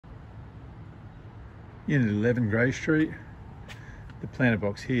Unit 11 Grey Street. The planter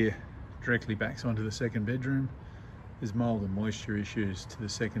box here directly backs onto the second bedroom. There's mould and moisture issues to the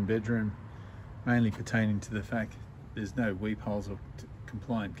second bedroom, mainly pertaining to the fact there's no weep holes or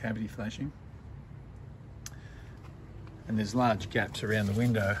compliant cavity flashing. And there's large gaps around the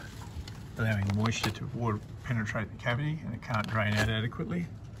window allowing moisture to water penetrate the cavity, and it can't drain out adequately.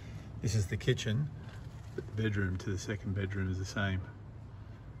 This is the kitchen, but the bedroom to the second bedroom is the same.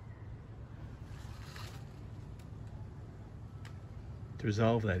 To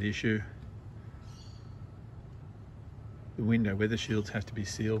resolve that issue, the window weather shields have to be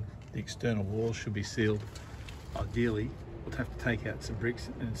sealed, the external walls should be sealed. Ideally, we'll have to take out some bricks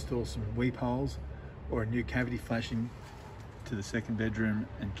and install some weep holes or a new cavity flashing to the second bedroom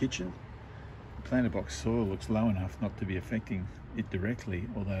and kitchen. The planter box soil looks low enough not to be affecting it directly,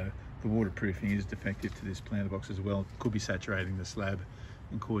 although the waterproofing is defective to this planter box as well. It could be saturating the slab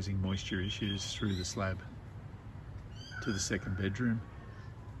and causing moisture issues through the slab to the second bedroom,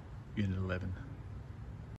 Unit 11.